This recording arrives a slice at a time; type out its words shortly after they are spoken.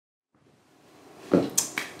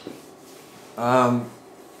Um,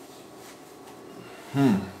 I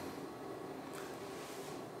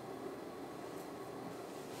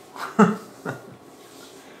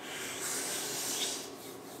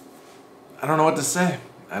don't know what to say.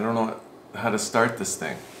 I don't know how to start this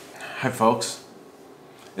thing. Hi folks,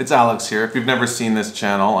 it's Alex here. If you've never seen this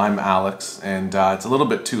channel, I'm Alex, and it's a little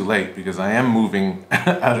bit too late because I am moving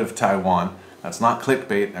out of Taiwan. That's not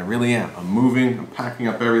clickbait, I really am. I'm moving, I'm packing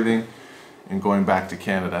up everything and going back to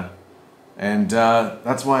Canada. And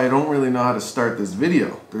that's why I don't really know how to start this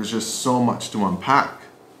video. There's just so much to unpack.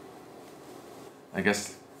 I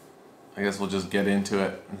guess we'll just get into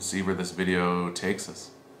it and see where this video takes us.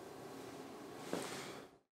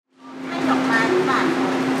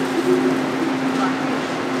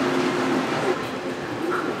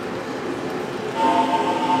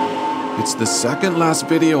 It's the second last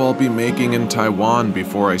video I'll be making in Taiwan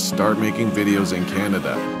before I start making videos in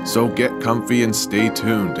Canada. So get comfy and stay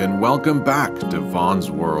tuned, and welcome back to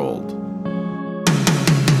Vaans World.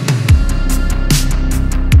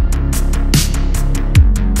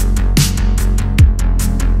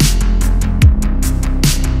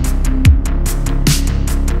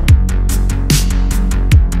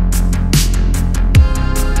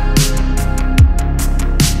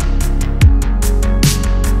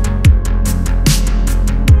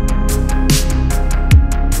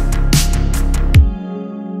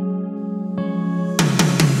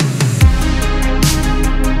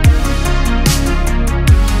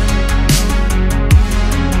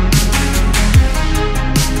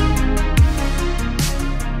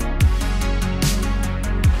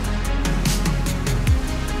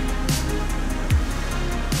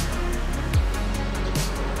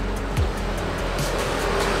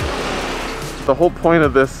 The whole point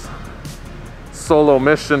of this solo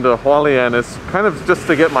mission to Hualien is kind of just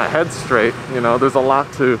to get my head straight. You know, there's a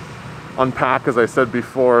lot to unpack, as I said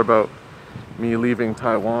before, about me leaving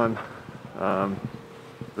Taiwan.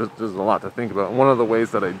 There's a lot to think about. And one of the ways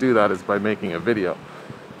that I do that is by making a video.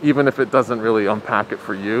 Even if it doesn't really unpack it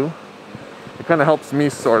for you, it kind of helps me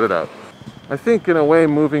sort it out. I think in a way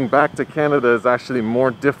moving back to Canada is actually more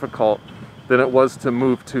difficult than it was to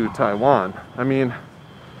move to Taiwan. I mean,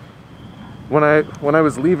 when I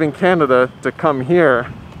was leaving Canada to come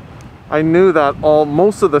here, I knew that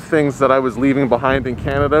most of the things that I was leaving behind in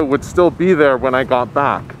Canada would still be there when I got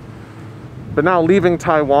back. But now leaving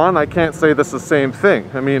Taiwan, I can't say this is the same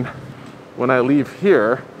thing. I mean, when I leave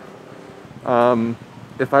here,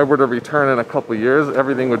 if I were to return in a couple years,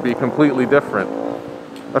 everything would be completely different.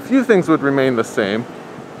 A few things would remain the same,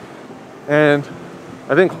 and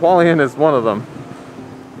I think Hualien is one of them.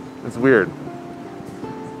 It's weird.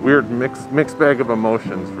 Weird mixed bag of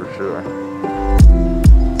emotions for sure.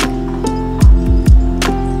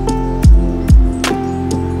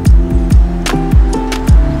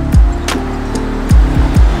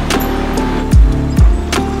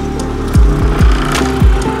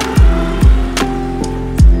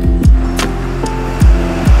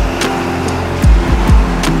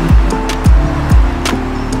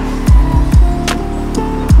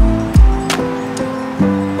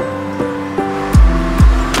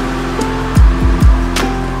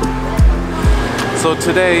 So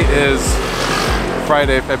today is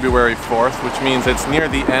Friday, February 4th, which means it's near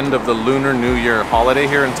the end of the Lunar New Year holiday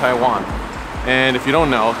here in Taiwan. And if you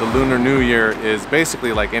don't know, the Lunar New Year is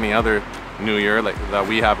basically like any other New Year that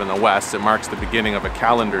we have in the West. It marks the beginning of a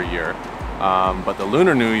calendar year. But the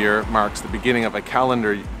Lunar New Year marks the beginning of a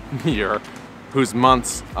calendar year whose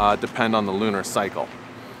months depend on the lunar cycle.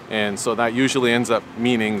 And so that usually ends up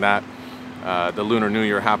meaning that the Lunar New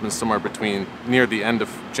Year happens somewhere between near the end of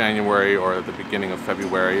January or the beginning of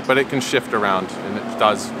February, but it can shift around and it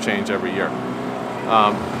does change every year.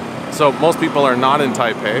 So most people are not in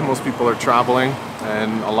Taipei, most people are traveling,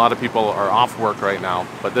 and a lot of people are off work right now,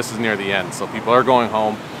 but this is near the end, so people are going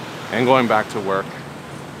home and going back to work,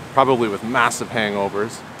 probably with massive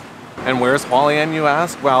hangovers. And where's Hualien, you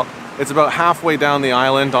ask? Well, it's about halfway down the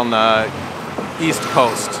island on the east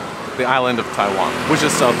coast, the island of Taiwan, which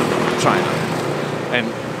is south of China and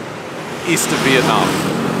east of Vietnam,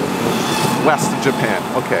 west of Japan.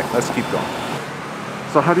 Okay, let's keep going.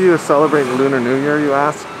 So how do you celebrate Lunar New Year, you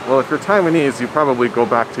ask? Well, if you're Taiwanese, you probably go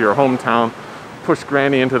back to your hometown, push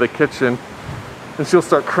Granny into the kitchen, and she'll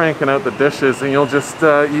start cranking out the dishes, and you'll just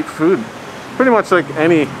eat food. Pretty much like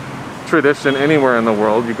any tradition anywhere in the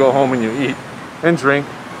world, you go home and you eat and drink.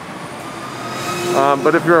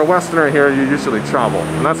 But if you're a Westerner here, you usually travel.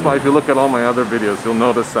 And that's why if you look at all my other videos, you'll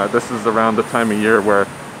notice that this is around the time of year where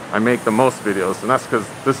I make the most videos. And that's because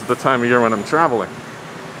this is the time of year when I'm traveling.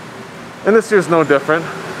 And this year's no different.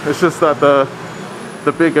 It's just that the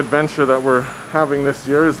the big adventure that we're having this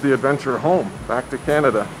year is the adventure home, back to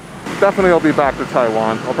Canada. Definitely I'll be back to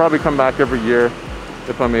Taiwan. I'll probably come back every year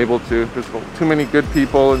if I'm able to. There's too many good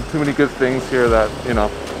people and too many good things here that, you know,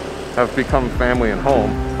 have become family and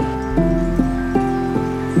home.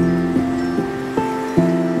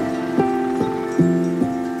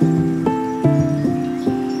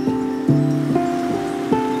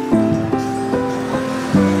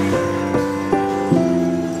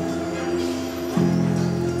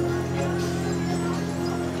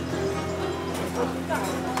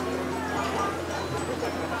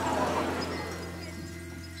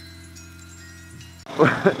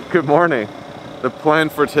 Good morning. The plan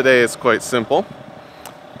for today is quite simple.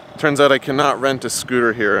 Turns out I cannot rent a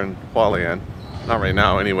scooter here in Hualien. Not right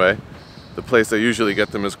now anyway. The place I usually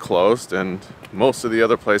get them is closed, and most of the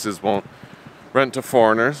other places won't rent to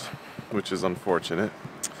foreigners, which is unfortunate.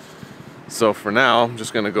 So for now, I'm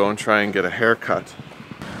just gonna go and try and get a haircut.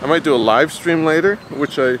 I might do a live stream later,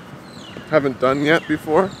 which I haven't done yet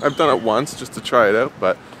before. I've done it once just to try it out,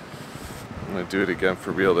 but I'm gonna do it again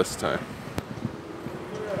for real this time.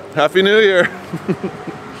 Happy New Year!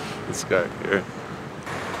 This guy here.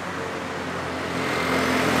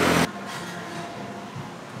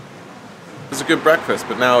 It was a good breakfast,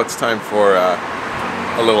 but now it's time for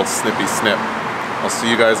a little snippy snip. I'll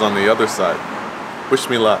see you guys on the other side. Wish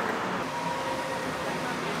me luck.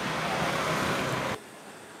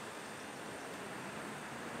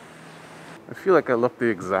 I feel like I look the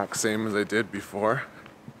exact same as I did before.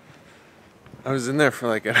 I was in there for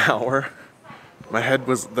like an hour. My head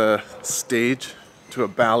was the stage to a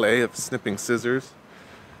ballet of snipping scissors,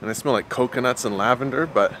 and I smell like coconuts and lavender,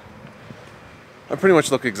 but I pretty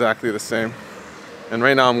much look exactly the same. And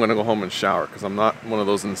right now I'm gonna go home and shower, because I'm not one of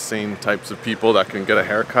those insane types of people that can get a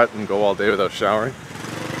haircut and go all day without showering.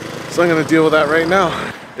 So I'm gonna deal with that right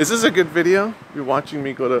now. Is this a good video? You're watching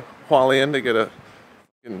me go to Hualien to get a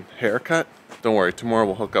haircut? Don't worry, tomorrow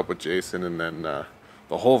we'll hook up with Jason, and then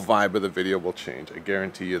the whole vibe of the video will change. I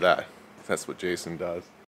guarantee you that. That's what Jason does.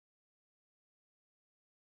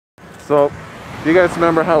 So, do you guys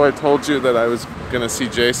remember how I told you that I was gonna see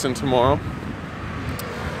Jason tomorrow?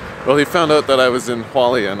 Well, he found out that I was in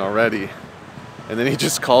Hualien already, and then he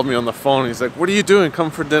just called me on the phone. He's like, "What are you doing?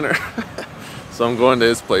 Come for dinner." So I'm going to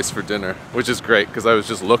his place for dinner, which is great because I was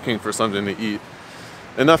just looking for something to eat,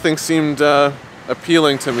 and nothing seemed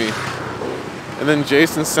appealing to me. And then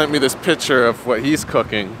Jason sent me this picture of what he's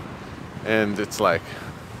cooking, and it's like,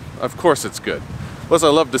 of course it's good. Plus I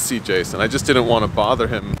love to see Jason. I just didn't want to bother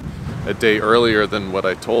him a day earlier than what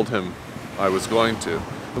I told him I was going to.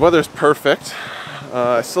 The weather's perfect.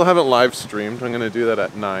 I still haven't live streamed. I'm going to do that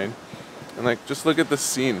at 9. And like, just look at the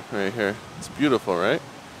scene right here. It's beautiful, right?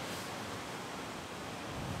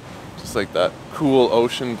 Just like that cool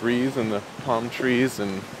ocean breeze and the palm trees,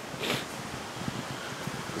 and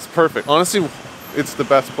it's perfect. Honestly, it's the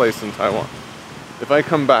best place in Taiwan. If I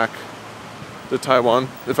come back to Taiwan,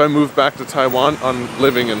 if I move back to Taiwan, I'm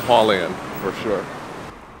living in Hualien for sure.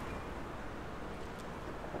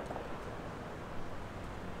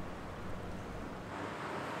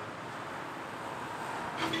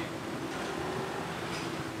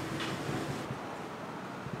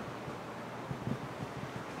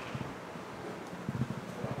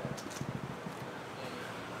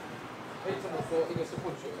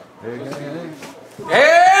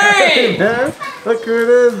 Hey! Man, look who it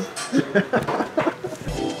is!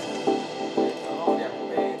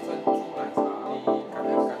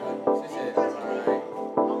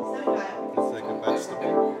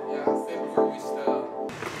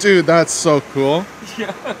 Dude, that's so cool.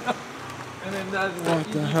 Yeah. And then that's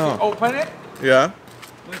What the hell? Open it. Yeah?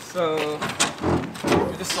 Let's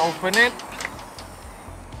just open it.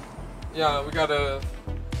 Yeah, we got a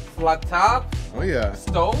flat top, Oh yeah.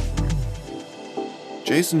 stove.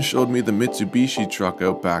 Jason showed me the Mitsubishi truck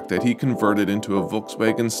out back that he converted into a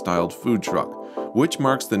Volkswagen-styled food truck, which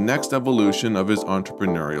marks the next evolution of his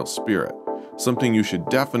entrepreneurial spirit. Something you should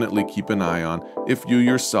definitely keep an eye on if you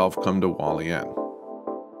yourself come to Hualien.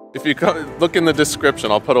 If you look in the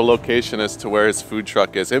description, I'll put a location as to where his food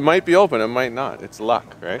truck is. It might be open, it might not. It's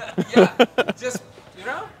luck, right? Yeah, just, you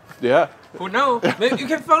know, Yeah. who knows? Maybe you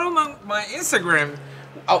can follow my Instagram.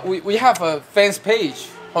 We have a fans page,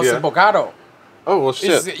 Jose Yeah. Bogado. Oh, well,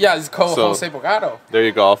 shit. It's called So- Jose Bogado. There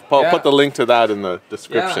you go. I'll Yeah. put the link to that in the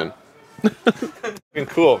description. Fucking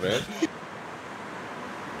cool, man.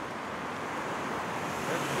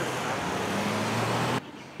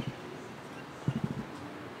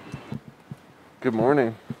 Good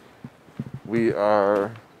morning. We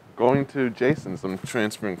are going to Jason's. I'm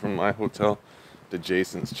transferring from my hotel to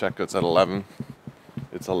Jason's. Checkout's at 11.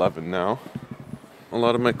 It's 11 now. A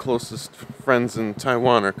lot of my closest friends in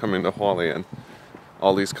Taiwan are coming to Hualien.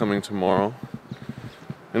 Ollie's coming tomorrow.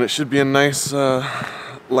 And it should be a nice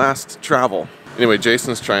last travel. Anyway,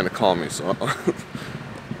 Jason's trying to call me, so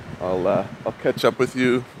I'll catch up with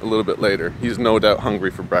you a little bit later. He's no doubt hungry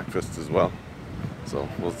for breakfast as well. So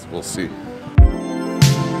we'll see.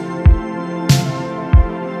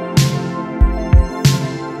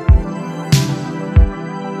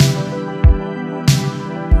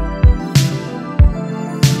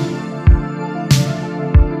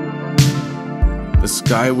 The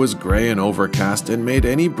sky was gray and overcast and made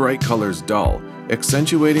any bright colors dull,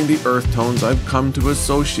 accentuating the earth tones I've come to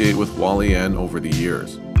associate with Hualien over the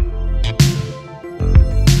years.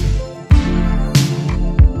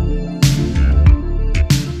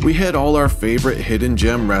 We hit all our favorite hidden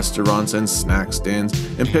gem restaurants and snack stands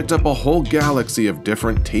and picked up a whole galaxy of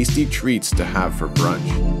different tasty treats to have for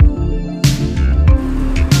brunch.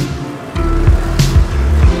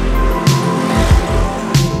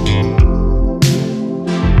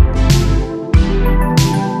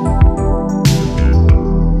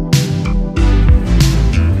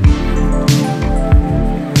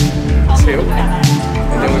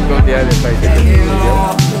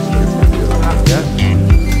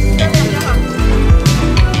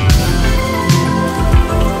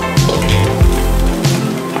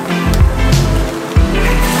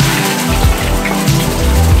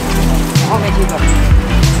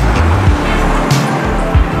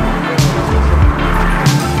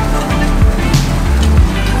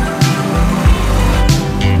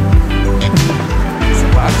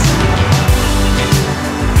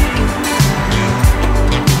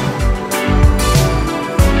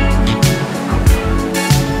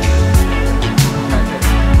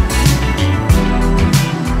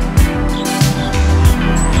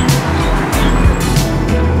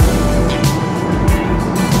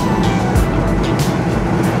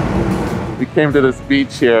 Came to this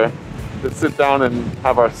beach here to sit down and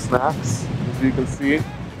have our snacks, as you can see.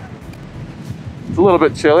 It's a little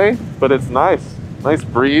bit chilly, but it's nice. Nice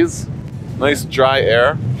breeze, nice dry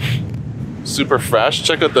air, super fresh.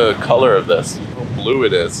 Check out the color of this, how blue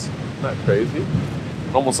it is. Isn't that crazy?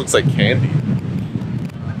 It almost looks like candy.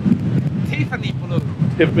 Tiffany blue.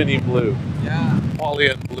 Tiffany blue. Yeah.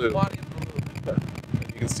 Hualien blue. Hualien blue.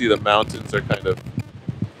 You can see the mountains are kind of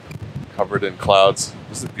covered in clouds.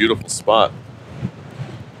 This is a beautiful spot.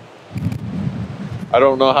 I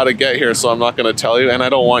don't know how to get here, so I'm not going to tell you, and I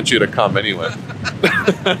don't want you to come anyway.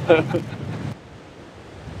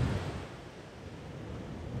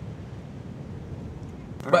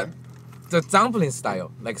 But the dumpling style,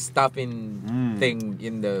 like stuffing thing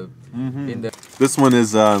in the This one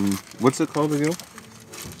is what's it called again?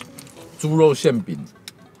 猪肉馅饼.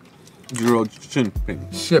 猪肉馅饼.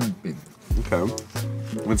 馅饼. Okay.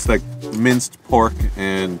 It's like minced pork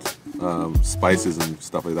and spices and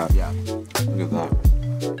stuff like that. Yeah. Look at that.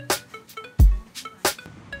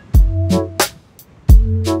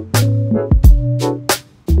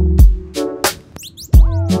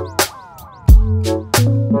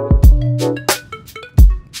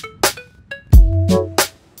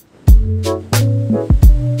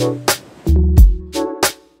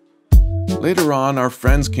 Later on, our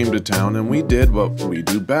friends came to town and we did what we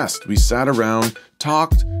do best. We sat around,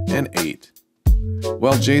 talked, and ate.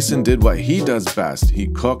 Well, Jason did what he does best. He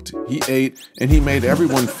cooked, he ate, and he made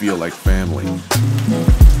everyone feel like family.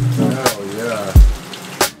 Oh, yeah.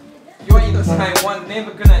 You are in Taiwan,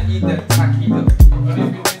 never gonna eat the taquito.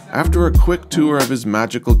 After a quick tour of his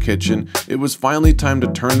magical kitchen, it was finally time to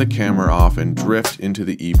turn the camera off and drift into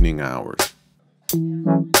the evening hours.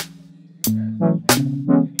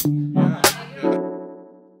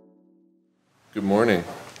 Good morning.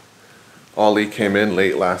 Ollie came in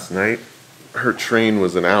late last night. Her train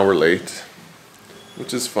was an hour late,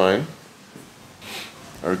 which is fine.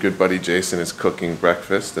 Our good buddy Jason is cooking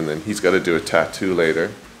breakfast, and then he's got to do a tattoo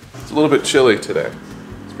later. It's a little bit chilly today.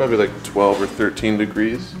 It's probably like 12 or 13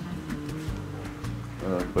 degrees,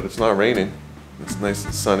 but it's not raining. It's nice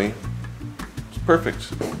and sunny. It's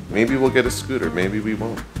perfect. Maybe we'll get a scooter, maybe we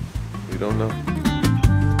won't. We don't know.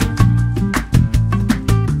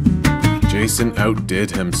 Jason outdid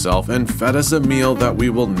himself and fed us a meal that we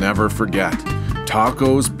will never forget.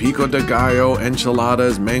 Tacos, pico de gallo,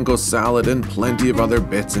 enchiladas, mango salad, and plenty of other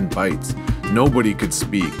bits and bites. Nobody could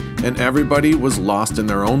speak, and everybody was lost in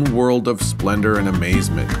their own world of splendor and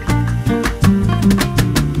amazement.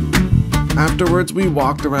 Afterwards, we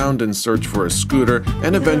walked around in search for a scooter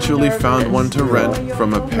and eventually found one to rent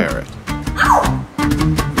from a parrot.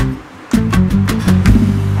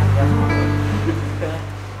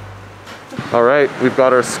 All right, we've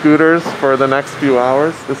got our scooters for the next few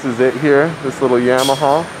hours. This is it here, this little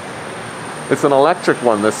Yamaha. It's an electric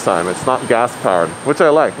one this time. It's not gas powered, which I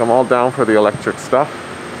like. I'm all down for the electric stuff.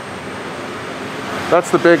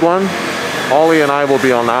 That's the big one. Ollie and I will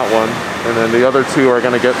be on that one. And then the other two are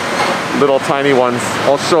gonna get little tiny ones.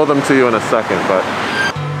 I'll show them to you in a second, but.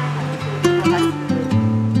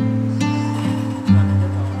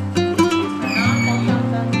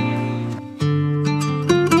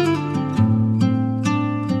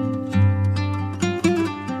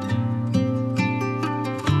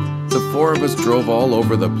 The four of us drove all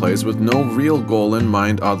over the place with no real goal in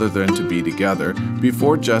mind other than to be together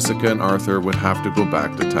before Jessica and Arthur would have to go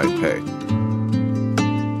back to Taipei.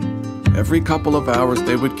 Every couple of hours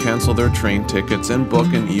they would cancel their train tickets and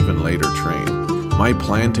book an even later train. My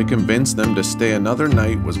plan to convince them to stay another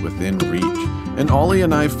night was within reach, and Ollie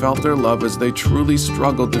and I felt their love as they truly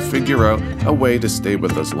struggled to figure out a way to stay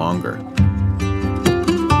with us longer.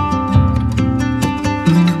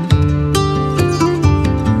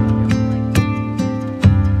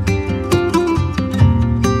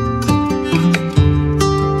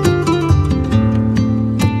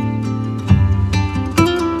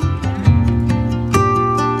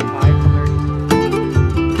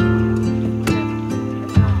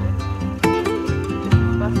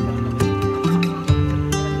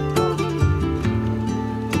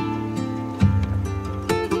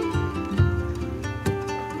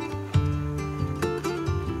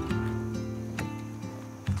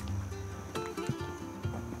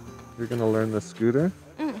 You're gonna learn the scooter?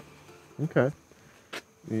 Okay.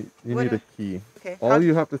 You need a key. Okay. All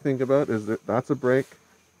you have to think about is that that's a brake,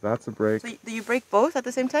 that's a brake. So do you brake both at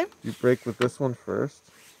the same time? You brake with this one first,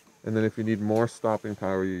 and then if you need more stopping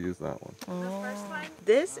power, you use that one.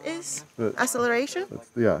 This is The- acceleration?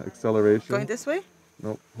 Yeah, acceleration. Going this way?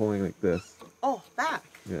 Nope, pulling like this. Oh, back.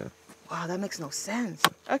 Yeah. Wow, that makes no sense.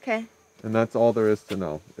 Okay. And that's all there is to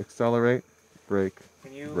know. Accelerate, brake,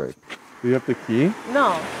 brake. Do you have the key?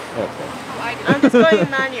 No, Okay. I'm just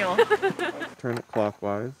going manual. Turn it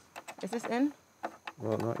clockwise. Is this in?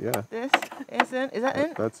 Well, not yet. This is in? Is that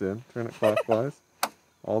in? That's in. Turn it clockwise.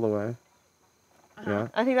 All the way. Yeah,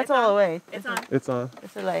 I think that's all the way. It's on. it's on.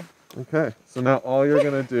 It's a lay. Okay, so now all you're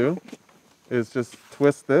gonna do is just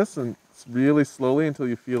twist this and really slowly until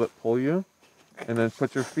you feel it pull you, and then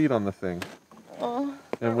put your feet on the thing. Oh.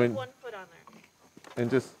 And when One foot on there.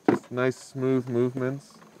 and just nice smooth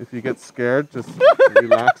movements. If you get scared, just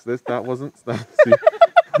relax this. That wasn't see?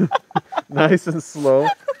 Nice and slow.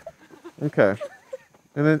 Okay,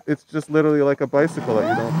 and then it's just literally like a bicycle that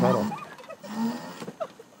you don't pedal.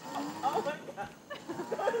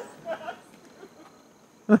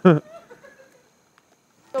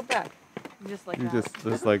 Go back. Just like You that.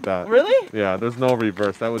 just like that. Really? Yeah, there's no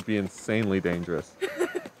reverse. That would be insanely dangerous.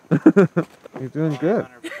 You're doing good.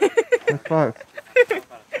 High five.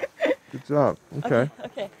 Good job. Okay.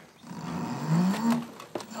 Okay.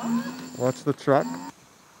 Watch the truck.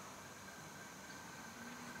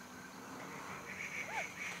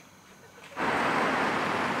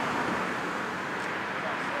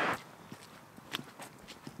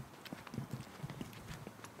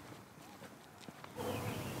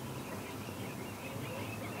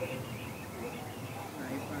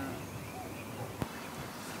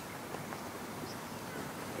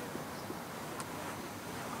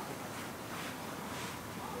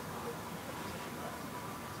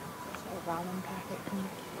 Ramen packet.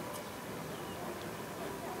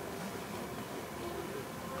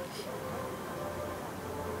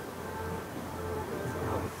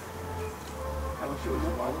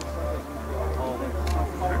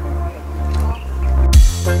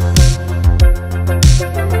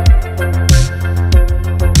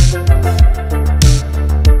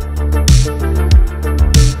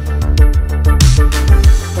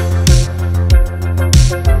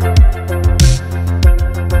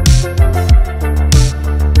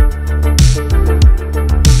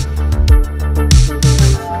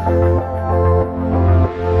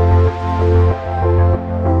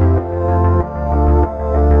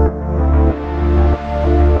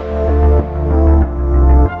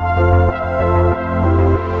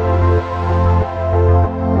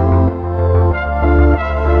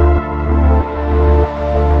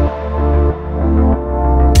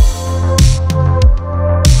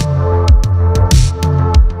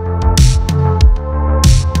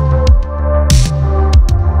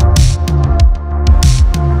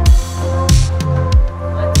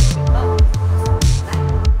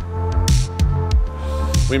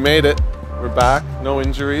 We made it. We're back. No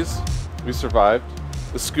injuries. We survived.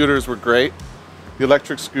 The scooters were great. The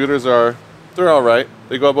electric scooters they're all right.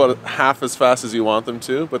 They go about half as fast as you want them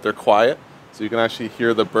to, but they're quiet. So you can actually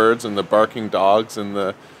hear the birds and the barking dogs and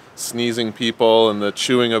the sneezing people and the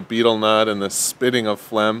chewing of betel nut and the spitting of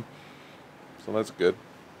phlegm. So that's good.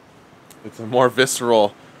 It's a more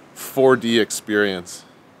visceral 4D experience.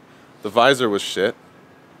 The visor was shit.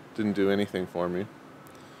 Didn't do anything for me.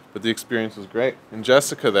 But the experience was great. And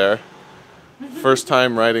Jessica there, first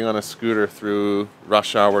time riding on a scooter through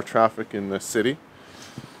rush hour traffic in the city.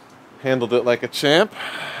 Handled it like a champ.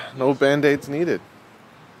 No band-aids needed.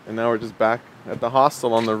 And now we're just back at the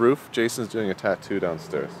hostel on the roof. Jason's doing a tattoo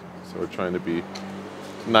downstairs. So we're trying to be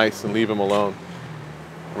nice and leave him alone.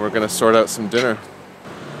 And we're going to sort out some dinner.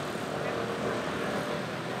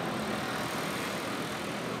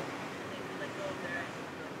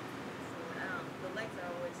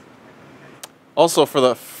 Also, for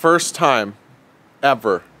the first time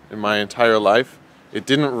ever in my entire life, it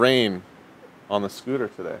didn't rain on the scooter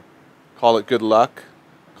today. Call it good luck,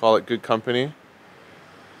 call it good company.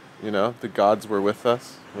 You know, the gods were with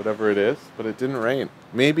us, whatever it is, but it didn't rain.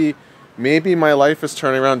 Maybe my life is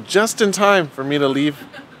turning around just in time for me to leave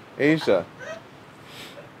Asia.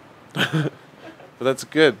 But that's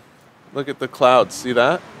good. Look at the clouds, see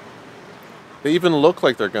that? They even look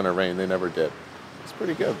like they're gonna rain, they never did. It's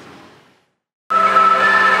pretty good.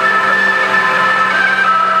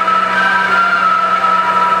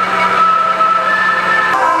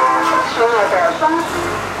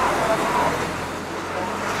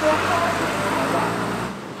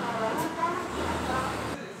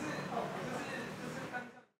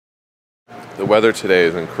 The weather today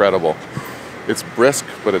is incredible. It's brisk,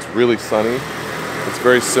 but it's really sunny. It's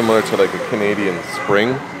very similar to like a Canadian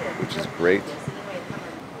spring, which is great.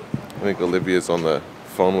 I think Olivia's on the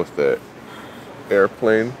phone with the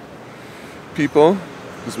airplane people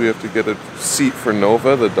because we have to get a seat for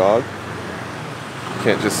Nova, the dog. You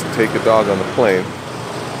can't just take a dog on the plane.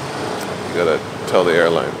 You gotta tell the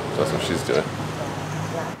airline. That's what she's doing.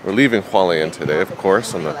 We're leaving Hualien today, of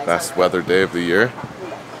course, on the best weather day of the year.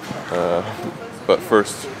 But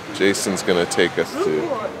first, Jason's gonna take us to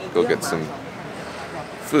go get some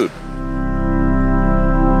food.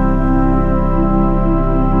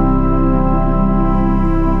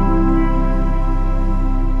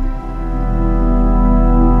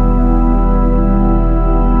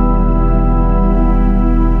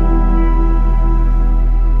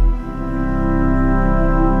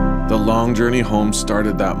 The long journey home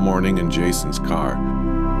started that morning in Jason's car.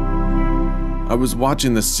 I was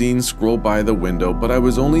watching the scene scroll by the window, but I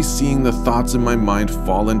was only seeing the thoughts in my mind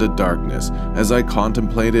fall into darkness as I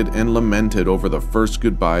contemplated and lamented over the first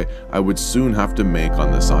goodbye I would soon have to make on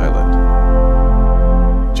this island.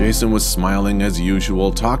 Jason was smiling as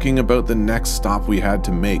usual, talking about the next stop we had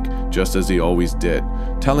to make, just as he always did,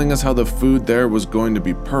 telling us how the food there was going to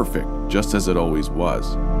be perfect, just as it always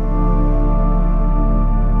was.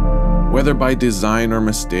 Whether by design or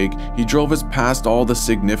mistake, he drove us past all the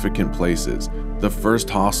significant places. The first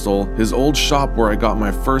hostel, his old shop where I got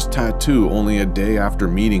my first tattoo only a day after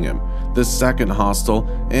meeting him, the second hostel,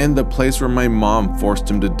 and the place where my mom forced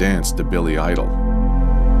him to dance to Billy Idol.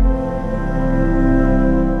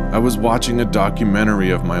 I was watching a documentary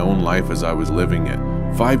of my own life as I was living it.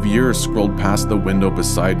 5 years scrolled past the window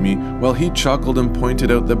beside me while he chuckled and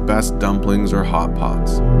pointed out the best dumplings or hot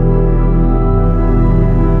pots.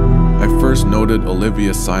 I first noted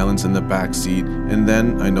Olivia's silence in the back seat, and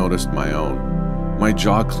then I noticed my own. My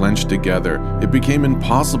jaw clenched together. It became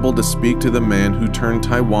impossible to speak to the man who turned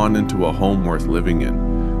Taiwan into a home worth living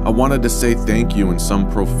in. I wanted to say thank you in some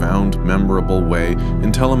profound, memorable way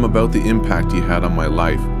and tell him about the impact he had on my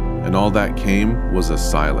life, and all that came was a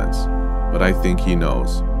silence. But I think he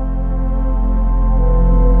knows.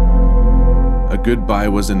 A goodbye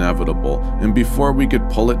was inevitable, and before we could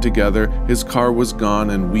pull it together, his car was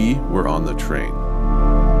gone and we were on the train.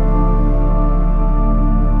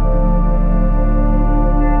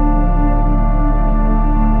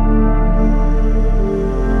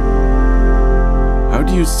 How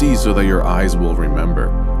do you see so that your eyes will remember?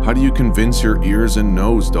 How do you convince your ears and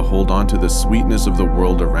nose to hold on to the sweetness of the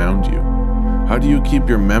world around you? How do you keep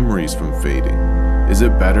your memories from fading? Is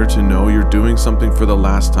it better to know you're doing something for the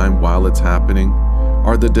last time while it's happening?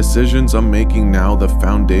 Are the decisions I'm making now the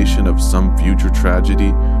foundation of some future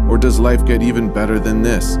tragedy? Or does life get even better than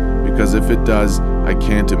this? Because if it does, I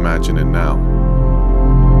can't imagine it now.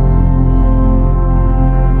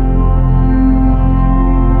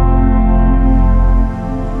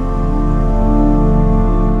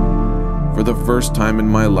 For the first time in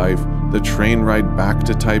my life, the train ride back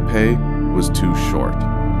to Taipei was too short.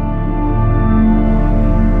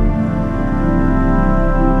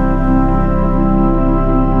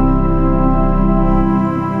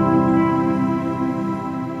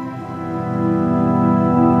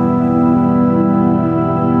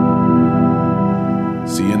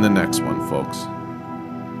 in the next one, folks.